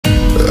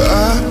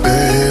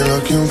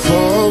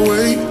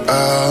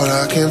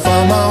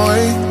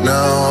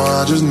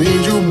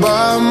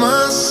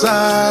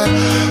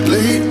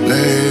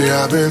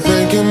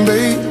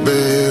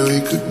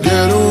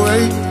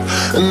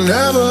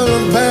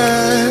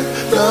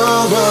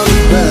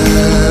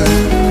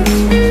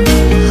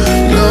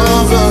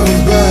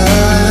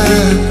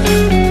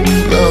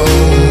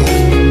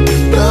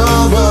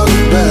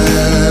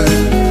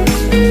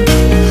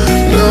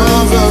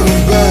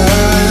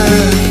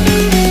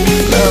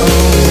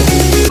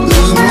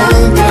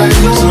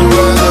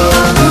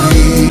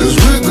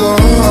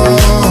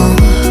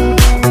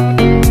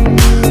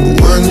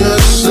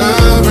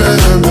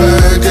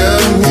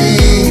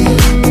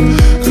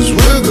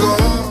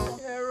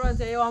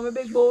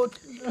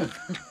Tear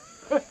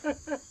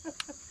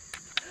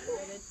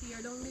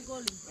down the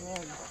gully. Oh,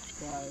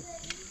 God.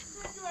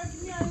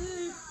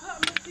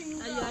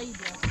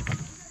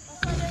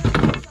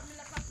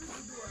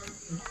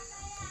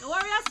 Don't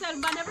worry yourself,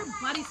 man.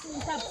 Everybody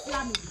soon stop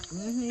slamming.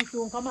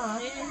 Soon come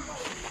on.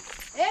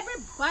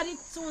 Everybody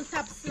soon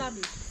stop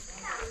slamming.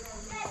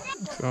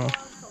 So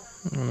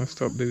I'm gonna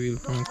stop the wheel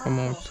from come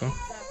out. So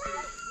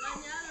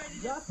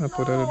I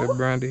put a little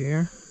brandy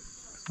here.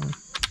 So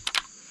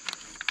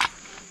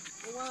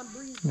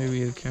the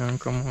wheel can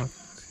come out.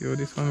 See how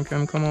this one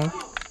can come out?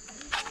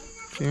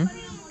 See?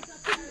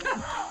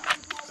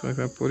 So if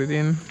I put it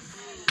in,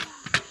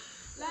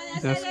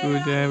 the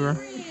screwdriver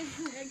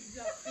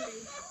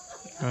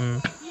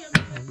and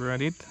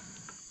grab it.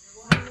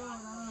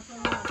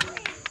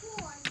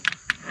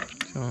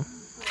 So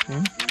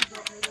see?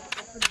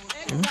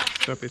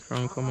 Stop it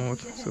from come out.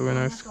 So when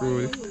I screw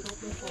it,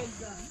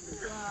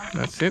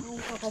 that's it.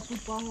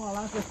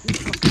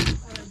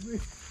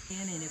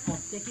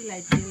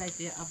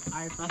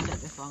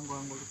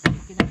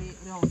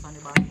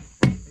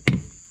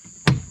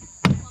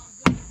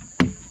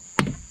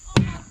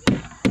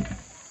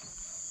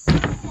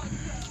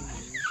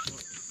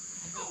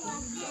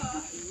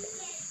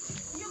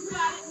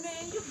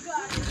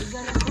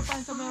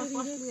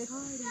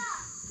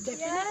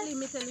 Definitely,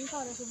 me tell you,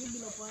 father, so we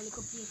build up a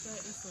little place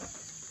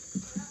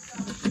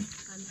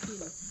and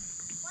fill it.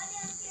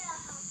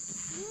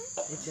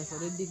 It's just so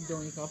they dig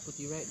down, you can put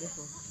it right there.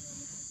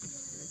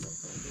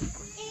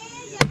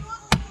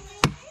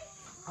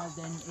 And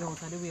then you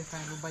also the way for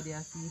everybody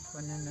else see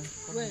when then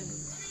well,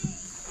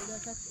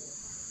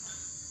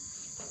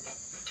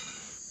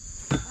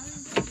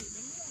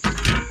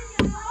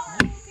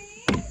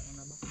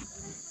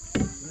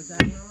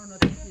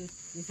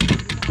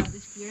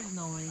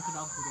 no, when you could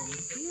have put on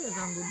stairs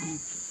and go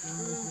deep.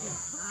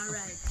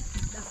 Alright,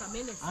 that's a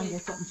minute. And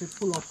get something to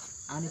pull up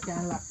and it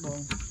can lock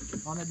down.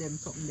 One of them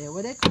something there.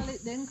 What they call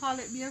it? Then call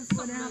it beer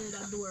something under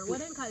that door. What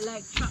they call it?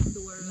 Like trap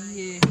door, right?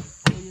 Yeah.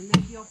 So you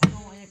lift it up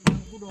now and you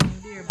can go down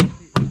there, but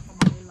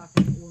somebody lock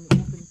it only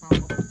open from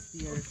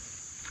upstairs.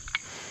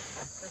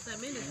 That's a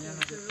minute. I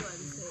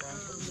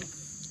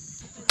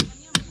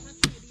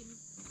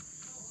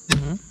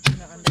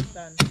don't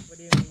understand what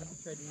do you mean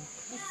trading.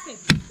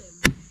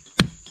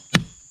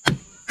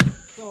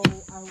 So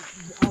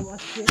our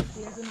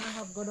stairs and I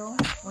have go down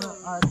or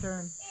our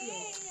turn.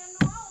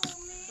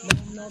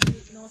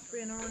 No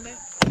spraying around there.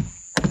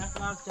 That's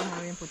why I was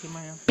trying to put in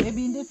my hand.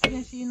 Maybe in the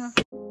finish, you know.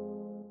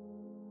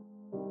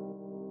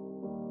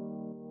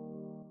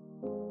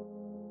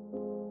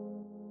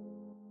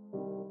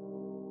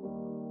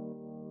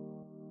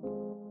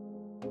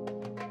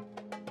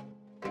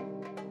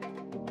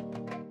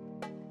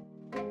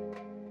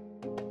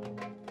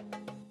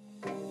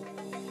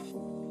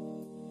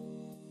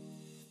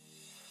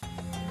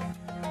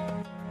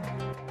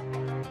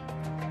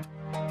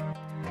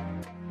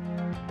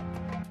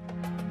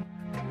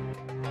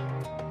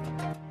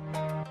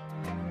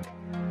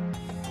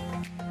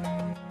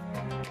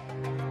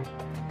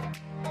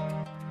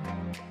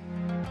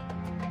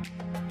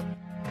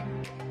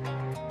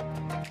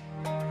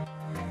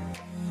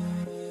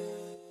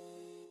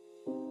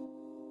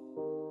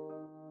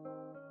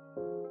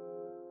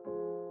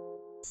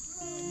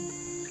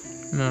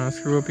 No,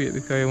 screw up it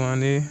because I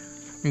want the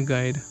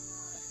guide.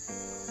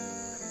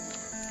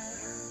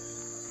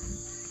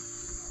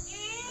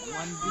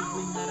 One big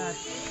window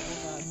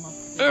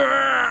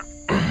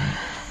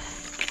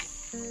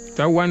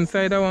that one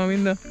side of one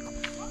window.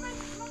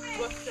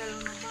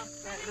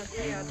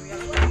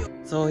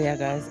 So yeah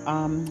guys,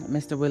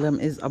 Mr. William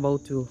is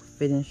about to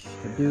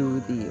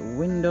do the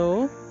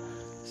window.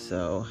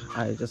 So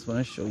I just want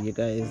to show you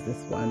guys this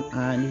one,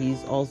 and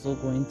he's also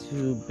going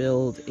to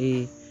build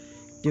a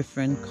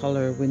different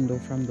color window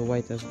from the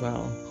white as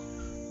well.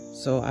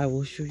 So I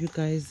will show you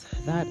guys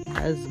that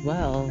as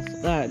well.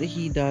 That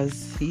he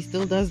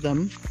still does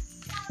them,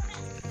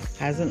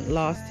 hasn't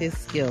lost his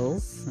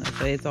skills.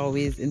 So it's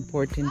always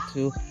important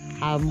to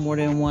have more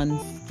than one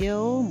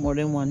skill, more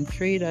than one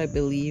trade. I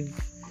believe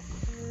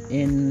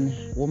in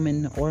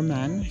woman or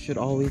man should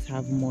always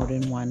have more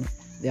than one.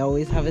 They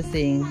always have a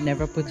saying,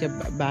 never put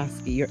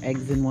your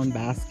eggs in one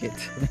basket.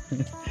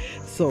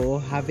 So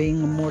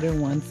having more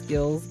than one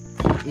skills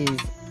is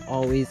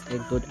always a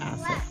good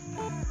asset.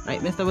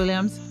 Right, Mr.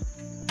 Williams?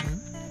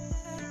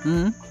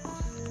 Hmm?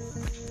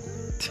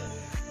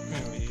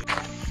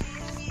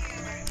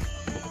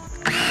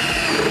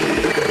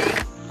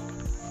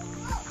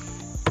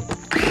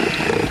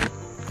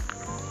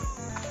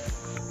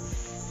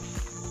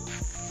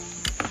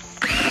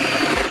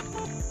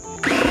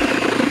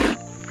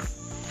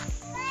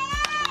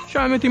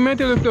 Shann, I think I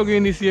tell you to plug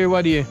in this here,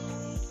 what do you?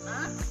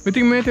 Huh? I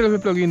think I tell you to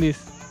plug in this.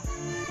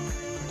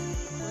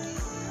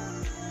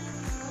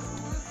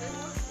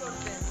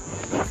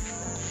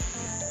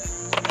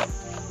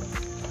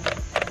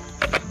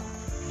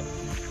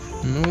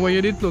 No, where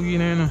you did plug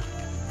in here now?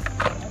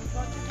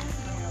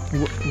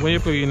 Where you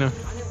plug in now?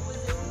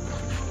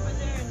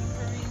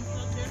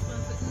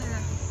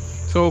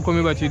 So how come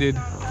you battery did?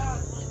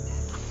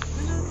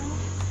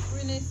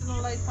 Maybe needs to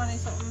know like funny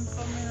something,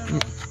 I don't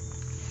know.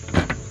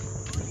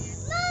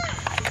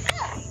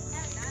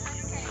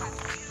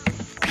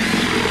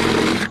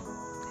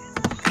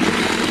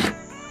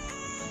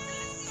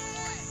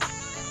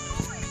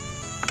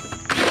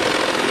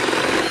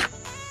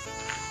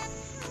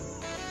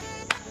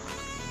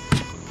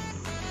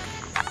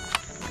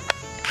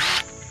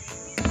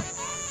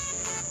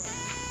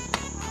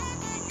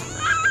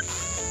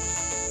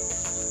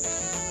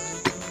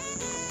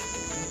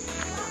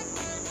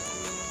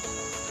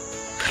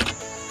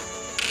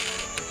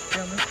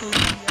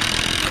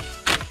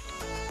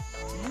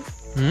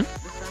 Hmm?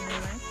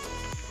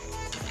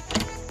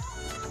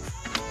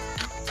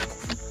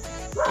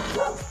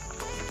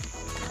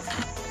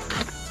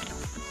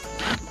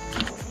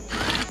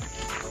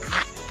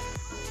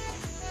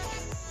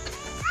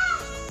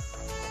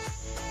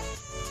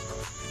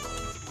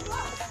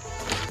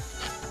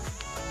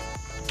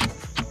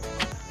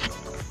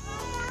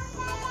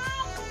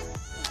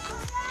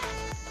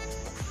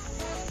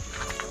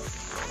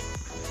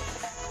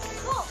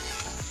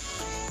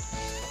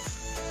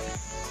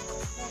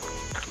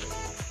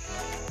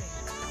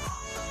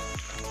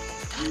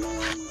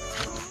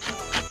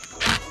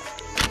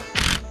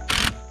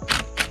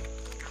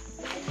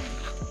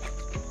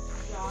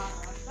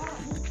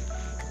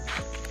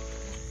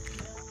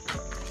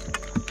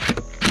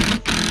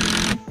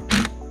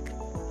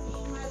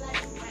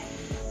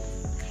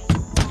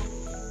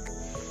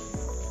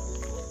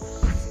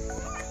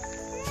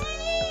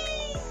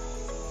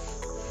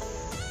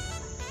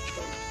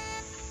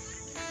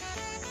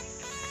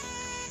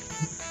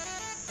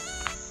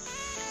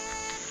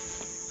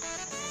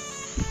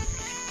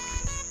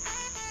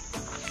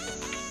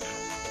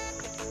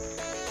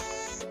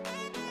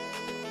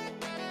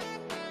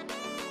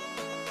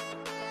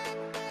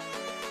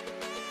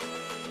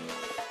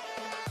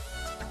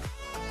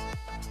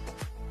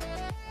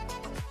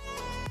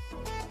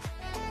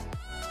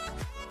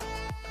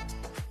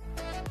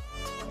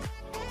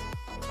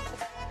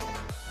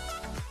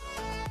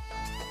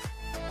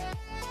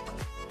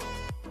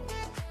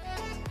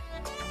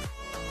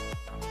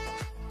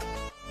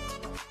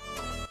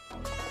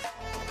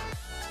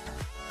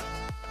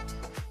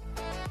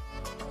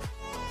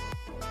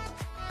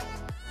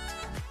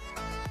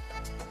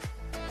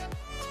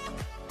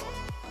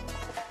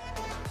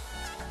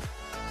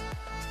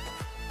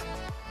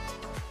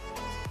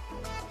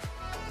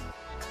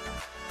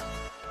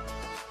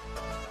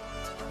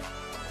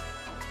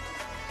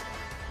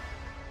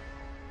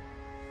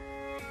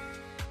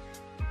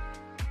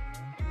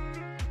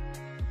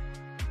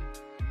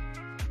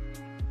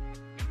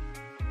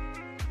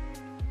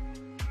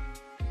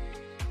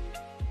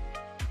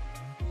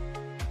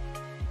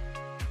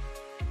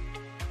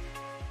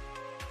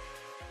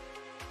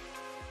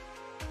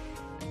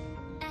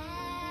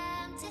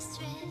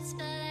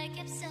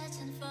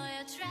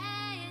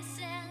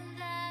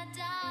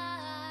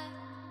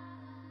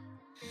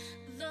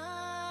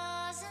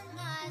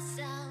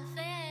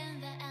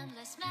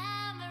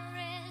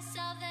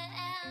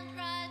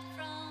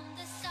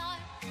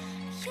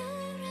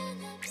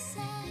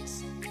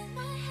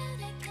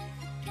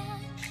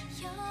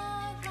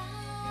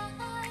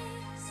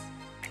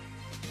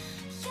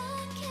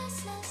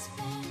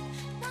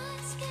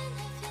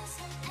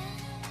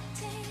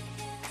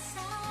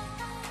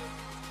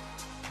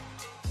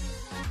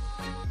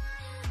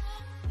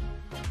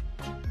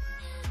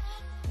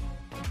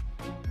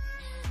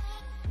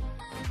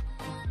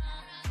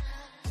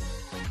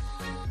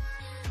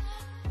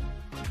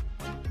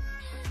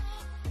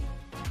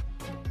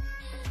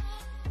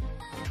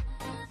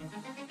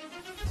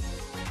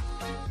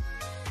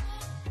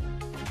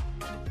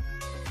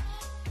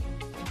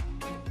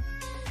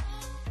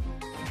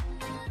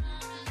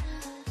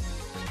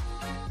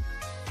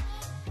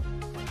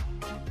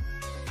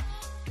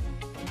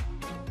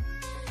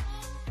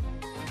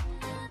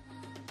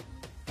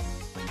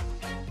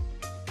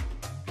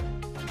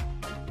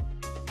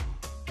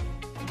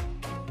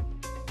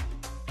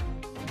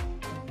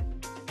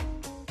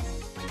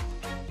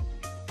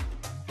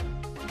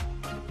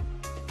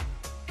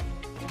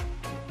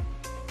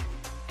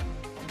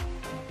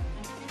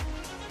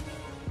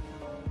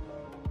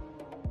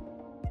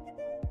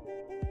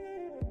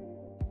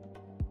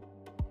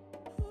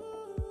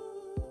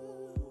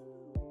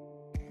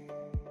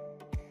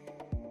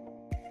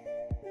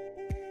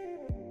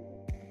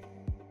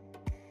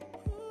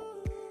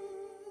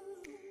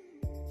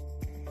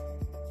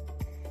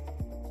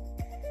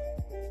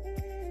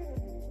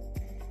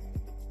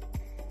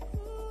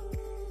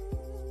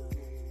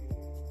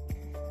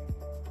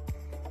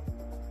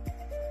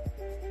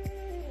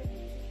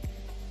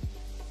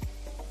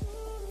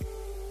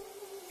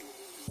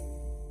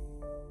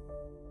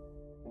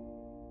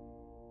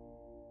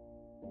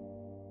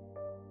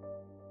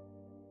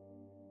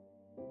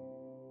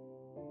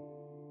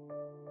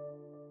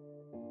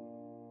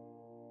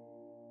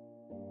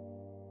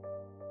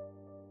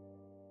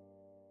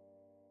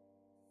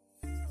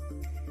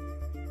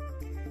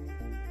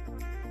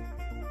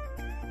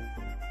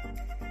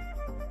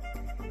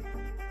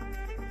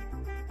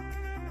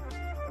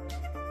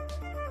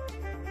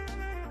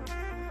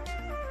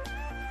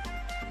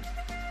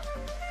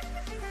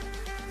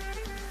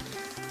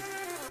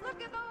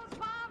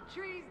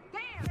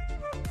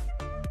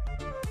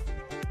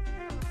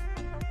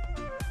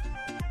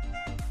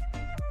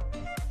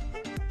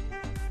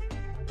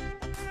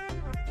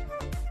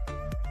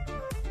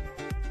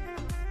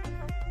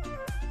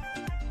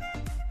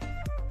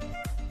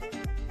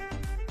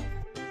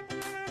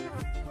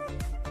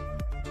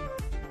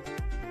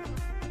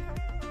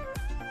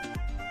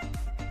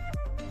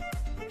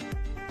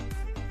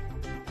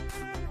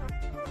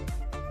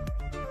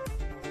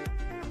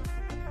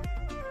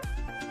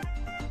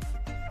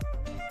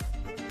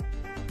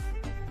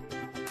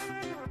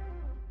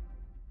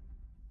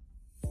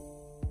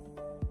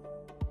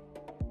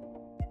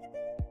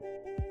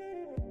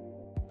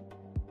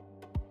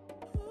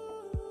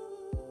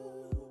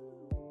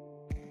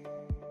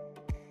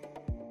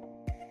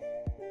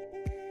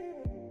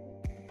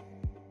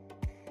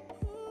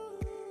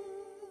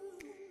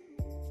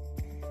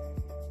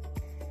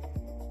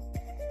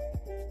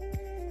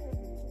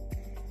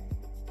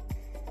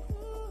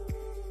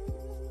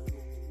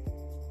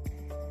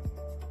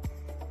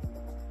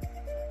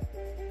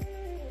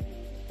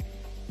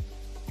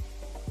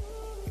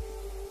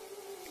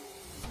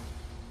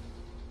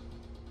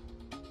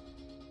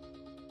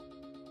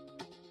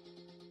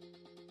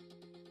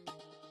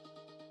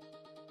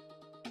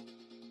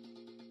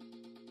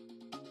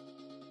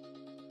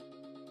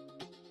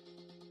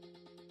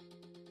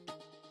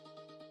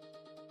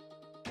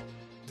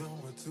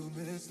 want to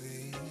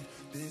mislead.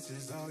 This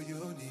is all you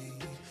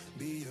need.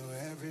 Be your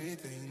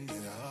everything,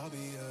 yeah, I'll be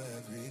your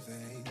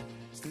everything.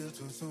 Still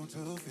too soon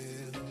to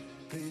feel.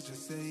 Please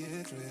just say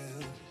it's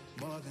real.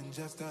 More than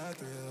just a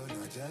thrill,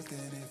 not just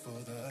in it for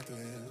the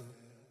thrill.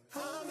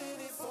 I'm in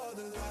it for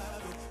the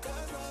love,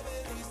 cause love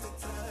it needs to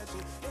touch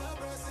it. You're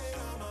pressing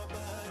on my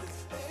buttons,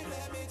 babe,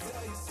 let me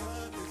tell you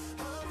something.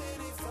 I'm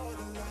in it for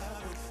the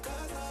love,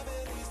 cause love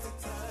it needs to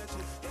touch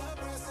it. You're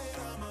pressing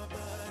on my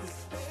buttons,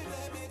 babe,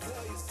 let me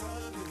tell you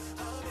something.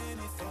 I'm in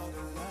it for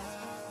the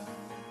love.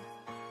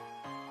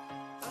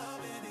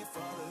 I'm in it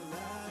for the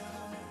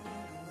love.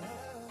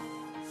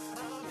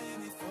 I'm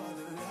in it for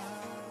the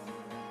love.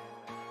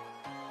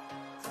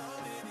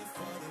 I'm in it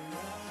for the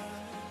love.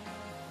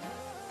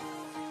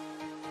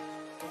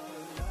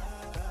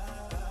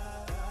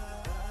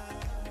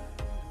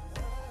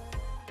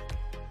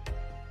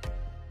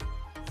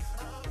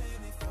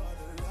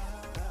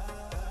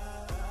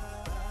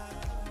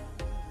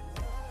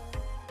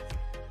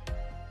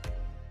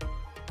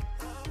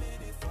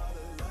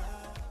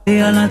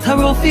 A lot of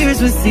rough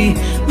fears we see.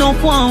 No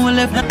one will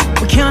left.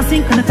 We can't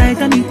sink on the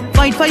Titanic.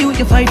 Fight for you,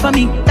 you fight for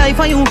me. Die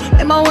for you.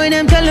 Remember when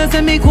them tell us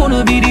that me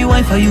couldn't be the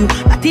wife for you.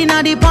 That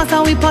inna the past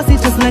and we pass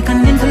it just like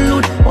an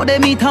interlude. How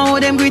them meet and how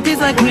them greet is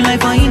like real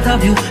life an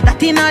interview.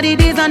 That inna the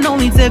days and now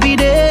it's every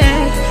day.